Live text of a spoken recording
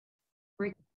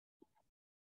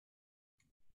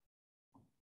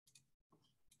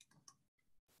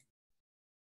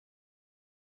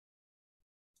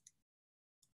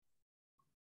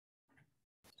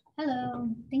Hello,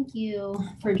 thank you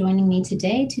for joining me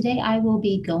today. Today I will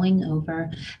be going over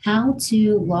how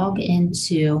to log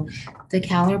into the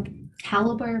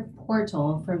Caliber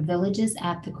portal for Villages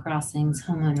at the Crossings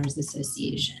Homeowners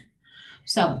Association.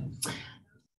 So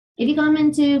if you come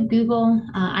into Google,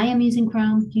 I am using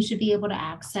Chrome. You should be able to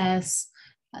access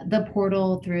the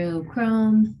portal through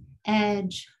Chrome,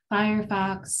 Edge,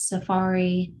 Firefox,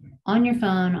 Safari, on your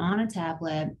phone, on a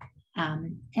tablet.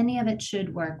 Any of it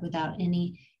should work without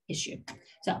any issue.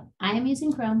 So I am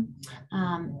using Chrome.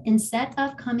 Instead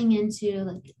of coming into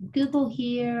like Google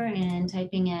here and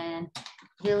typing in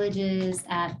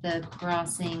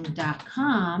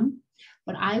villagesatthecrossing.com,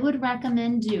 what I would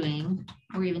recommend doing,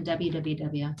 or even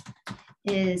www,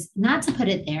 is not to put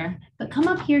it there, but come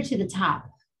up here to the top,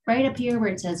 right up here where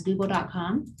it says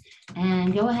google.com,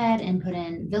 and go ahead and put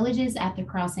in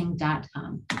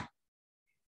villagesatthecrossing.com.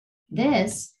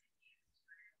 This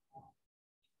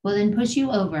will then push you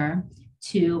over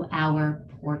to our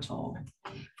portal.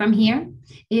 From here,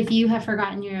 if you have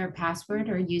forgotten your password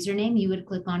or username, you would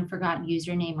click on forgot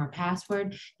username or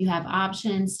password. You have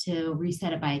options to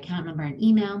reset it by account number and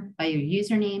email, by your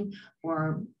username,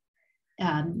 or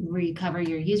recover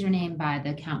your username by the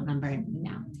account number and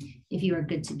email. If you are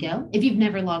good to go, if you've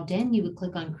never logged in, you would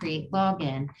click on create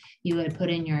login. You would put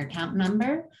in your account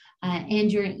number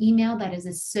and your email that is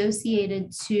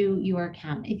associated to your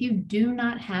account. If you do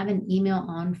not have an email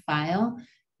on file,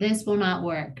 this will not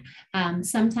work.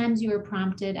 Sometimes you are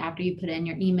prompted after you put in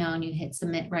your email and you hit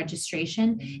submit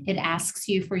registration, it asks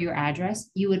you for your address.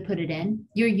 You would put it in.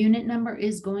 Your unit number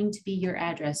is going to be your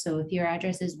address. So if your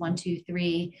address is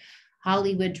 123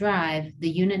 Hollywood Drive, the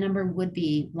unit number would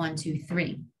be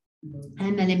 123.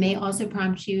 And then it may also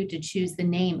prompt you to choose the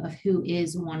name of who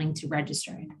is wanting to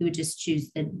register. You would just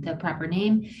choose the proper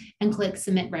name and click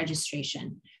submit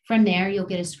registration. From there, you'll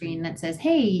get a screen that says,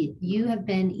 hey, you have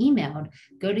been emailed.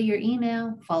 Go to your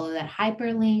email, follow that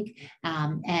hyperlink,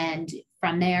 and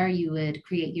from there, you would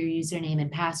create your username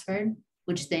and password,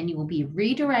 which then you will be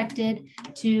redirected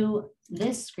to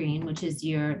this screen, which is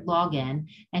your login,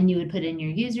 and you would put in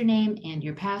your username and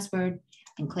your password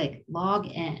and click log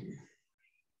in.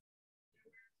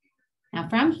 Now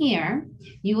from here,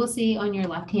 you will see on your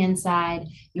left-hand side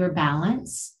your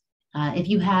balance. If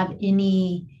you have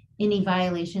any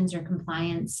violations or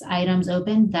compliance items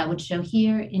open, that would show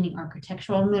here. Any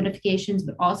architectural notifications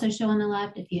would also show on the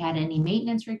left. If you had any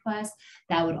maintenance requests,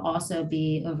 that would also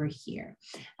be over here.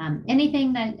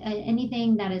 Anything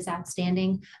that is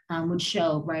outstanding would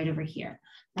show right over here.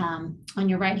 On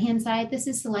your right-hand side, this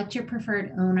is select your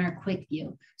preferred owner quick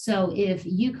view. So if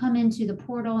you come into the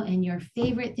portal and your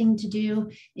favorite thing to do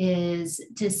is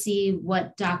to see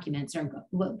what documents are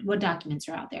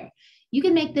out there, you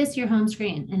can make this your home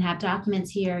screen and have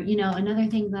documents here. You know, another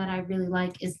thing that I really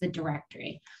like is the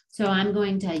directory. So I'm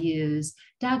going to use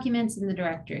documents in the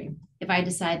directory. If I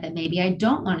decide that maybe I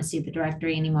don't want to see the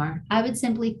directory anymore, I would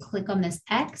simply click on this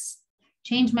X,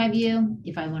 change my view.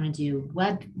 If I want to do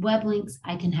web links,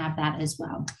 I can have that as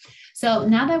well. So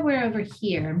now that we're over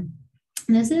here,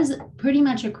 this is pretty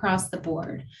much across the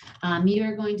board.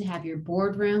 You're going to have your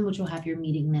boardroom, which will have your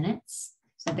meeting minutes.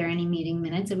 So if there are any meeting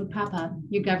minutes, it would pop up.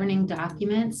 Your governing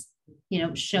documents,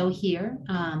 show here,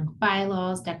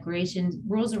 bylaws, declarations,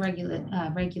 rules of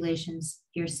regulations,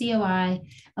 your COI,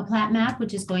 a plat map,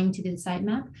 which is going to be the site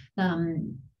map.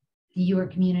 Your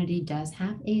community does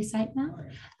have a site map.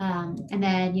 And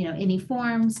then, any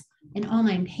forms, an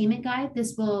online payment guide.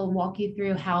 This will walk you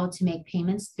through how to make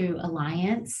payments through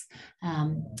Alliance.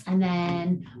 And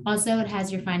then also it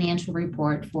has your financial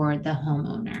report for the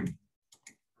homeowner.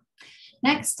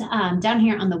 Next, down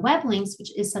here on the web links,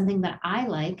 which is something that I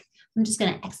like, I'm just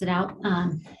going to exit out.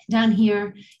 Down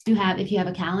here, if you have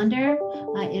a calendar,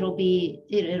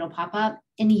 it'll pop up.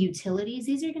 Any utilities,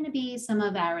 these are going to be some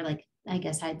of our, I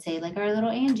guess I'd say our little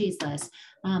Angie's list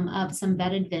of some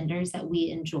vetted vendors that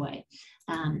we enjoy.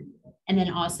 And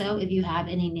then also, if you have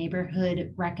any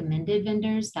neighborhood recommended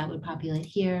vendors, that would populate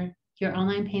here. Your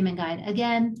online payment guide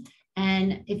again.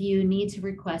 And if you need to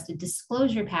request a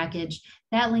disclosure package,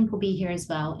 that link will be here as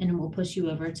well, and it will push you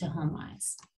over to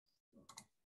HomeWise.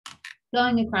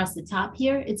 Going across the top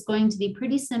here, it's going to be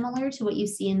pretty similar to what you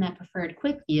see in that preferred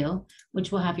quick view,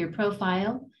 which will have your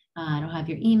profile, it'll have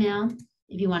your email.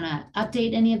 If you want to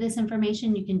update any of this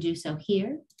information, you can do so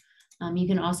here. You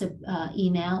can also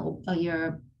email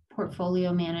your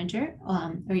portfolio manager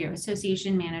or your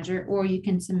association manager, or you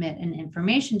can submit an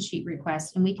information sheet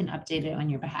request and we can update it on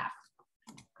your behalf.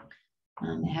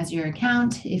 It has your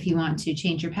account. If you want to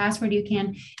change your password, you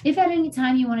can. If at any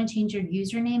time you want to change your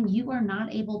username, you are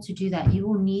not able to do that. You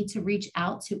will need to reach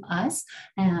out to us,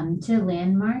 to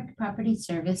Landmark Property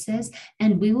Services,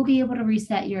 and we will be able to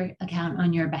reset your account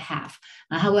on your behalf.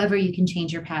 However, you can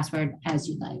change your password as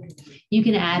you like. You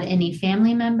can add any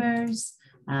family members,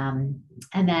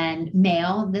 and then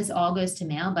mail. This all goes to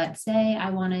mail, but say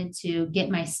I wanted to get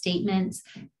my statements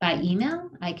by email,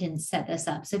 I can set this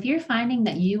up. So if you're finding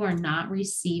that you are not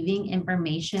receiving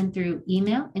information through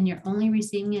email and you're only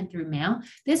receiving it through mail,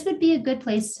 this would be a good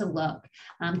place to look.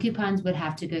 Coupons would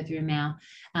have to go through mail.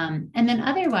 And then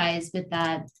otherwise with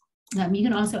that, you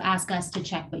can also ask us to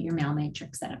check what your mail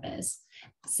matrix setup is.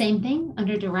 Same thing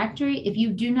under directory. If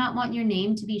you do not want your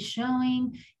name to be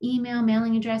showing, email,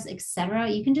 mailing address, etc.,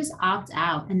 you can just opt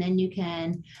out, and then you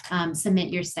can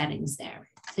submit your settings there.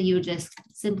 So you would just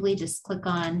simply click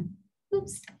on,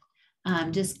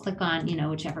 just click on,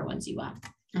 whichever ones you want,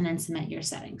 and then submit your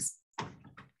settings.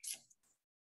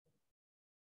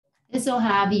 This will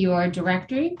have your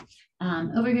directory.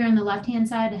 Over here on the left-hand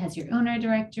side, it has your owner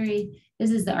directory.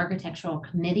 This is the architectural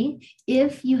committee.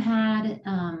 If you had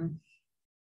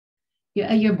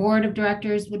your board of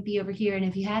directors would be over here. And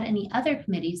if you had any other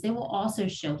committees, they will also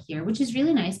show here, which is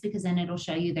really nice because then it'll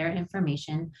show you their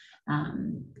information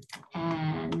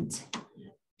and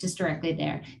just directly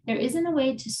there. There isn't a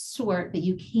way to sort, but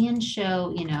you can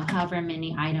show, however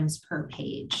many items per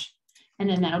page. And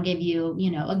then that'll give you,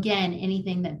 again,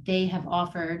 anything that they have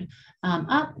offered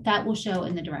up, that will show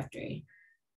in the directory.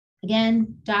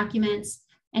 Again, documents.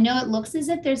 I know it looks as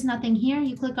if there's nothing here.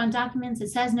 You click on documents, it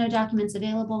says no documents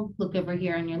available. Look over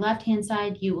here on your left-hand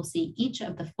side, you will see each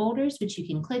of the folders, which you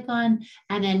can click on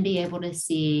and then be able to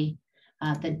see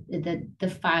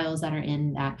the files that are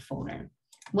in that folder.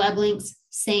 Web links,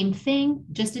 same thing,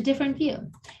 just a different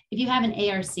view. If you have an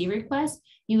ARC request,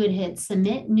 you would hit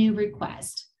submit new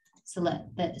request.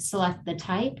 Select the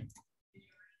type.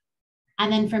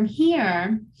 And then from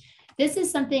here, this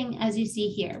is something, as you see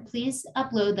here, please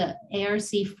upload the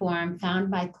ARC form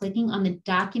found by clicking on the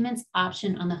documents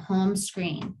option on the home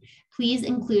screen. Please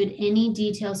include any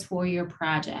details for your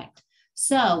project.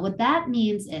 So what that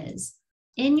means is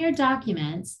in your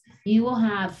documents, you will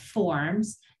have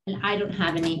forms, and I don't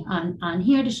have any on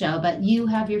here to show, but you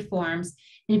have your forms.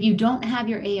 And if you don't have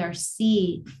your ARC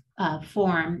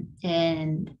form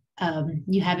and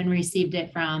you haven't received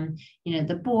it from,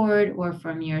 the board or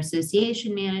from your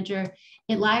association manager,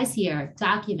 it lies here,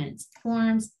 documents,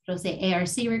 forms, it'll say ARC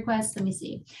request, let me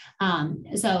see.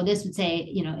 So this would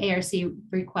say, ARC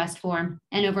request form,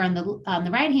 and over on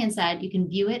the right-hand side, you can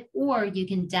view it or you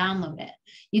can download it.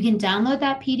 You can download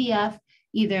that PDF,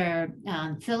 either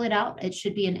fill it out, it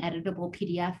should be an editable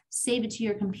PDF, save it to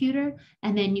your computer,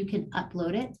 and then you can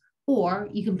upload it, or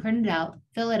you can print it out,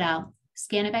 fill it out,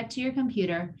 scan it back to your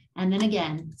computer, and then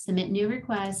again, submit new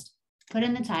request, put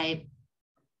in the type,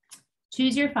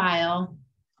 choose your file,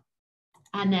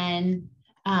 and then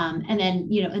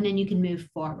you can move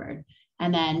forward.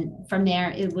 And then from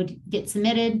there, it would get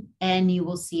submitted and you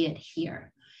will see it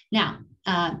here. Now,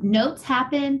 notes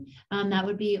happen, that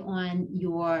would be on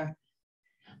your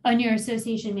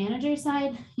association manager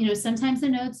side. Sometimes the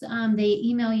notes, they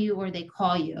email you or they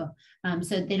call you.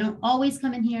 So they don't always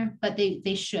come in here, but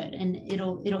they should, and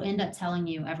it'll end up telling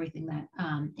you everything that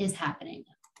is happening.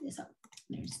 So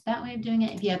there's that way of doing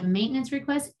it. If you have a maintenance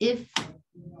request, if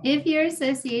your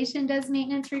association does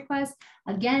maintenance requests,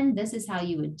 again, this is how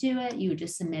you would do it. You would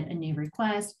just submit a new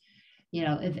request.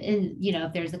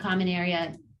 If there's a common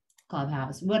area,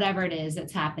 clubhouse, whatever it is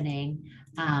that's happening.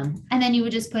 And then you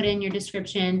would just put in your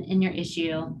description in your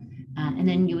issue, and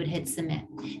then you would hit submit.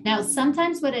 Now,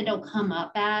 sometimes what it'll come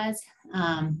up as,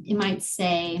 it might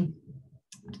say,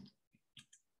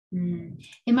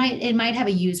 it might have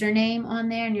a username on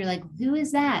there and you're like, who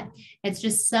is that? It's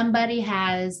just somebody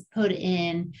has put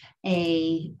in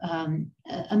a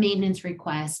maintenance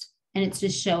request and it's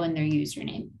just showing their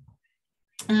username.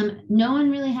 No one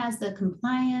really has the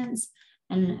compliance,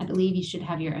 and I believe you should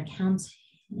have your accounts.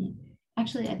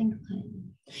 Actually, I think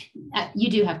you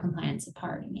do have compliance,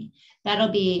 pardon me. That'll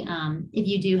be, if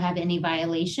you do have any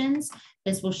violations,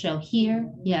 this will show here.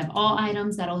 You have all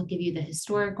items, that'll give you the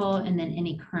historical and then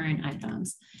any current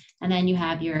items. And then you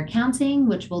have your accounting,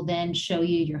 which will then show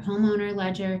you your homeowner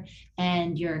ledger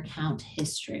and your account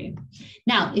history.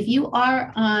 Now, if you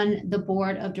are on the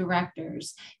board of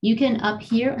directors, you can up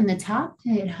here in the top,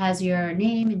 it has your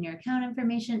name and your account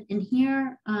information. And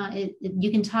here,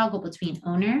 you can toggle between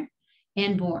owner,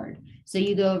 and board. So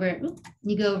you go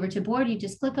over to board, you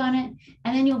just click on it,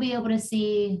 and then you'll be able to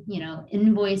see,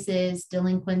 invoices,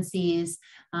 delinquencies,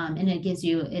 and it gives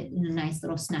you it in a nice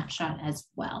little snapshot as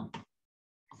well.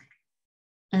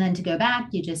 And then to go back,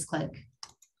 you just click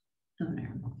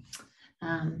owner.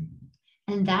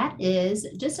 And that is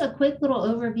just a quick little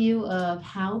overview of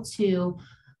how to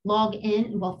log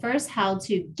in. Well, first, how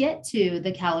to get to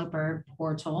the Caliper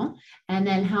portal, and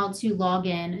then how to log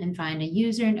in and find a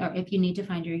user, or if you need to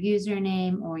find your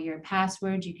username or your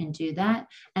password, you can do that.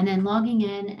 And then logging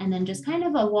in, and then just kind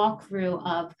of a walkthrough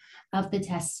of the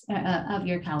test of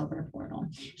your Caliper portal.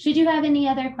 Should you have any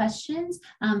other questions,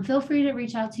 feel free to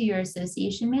reach out to your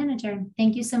association manager.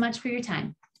 Thank you so much for your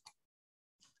time.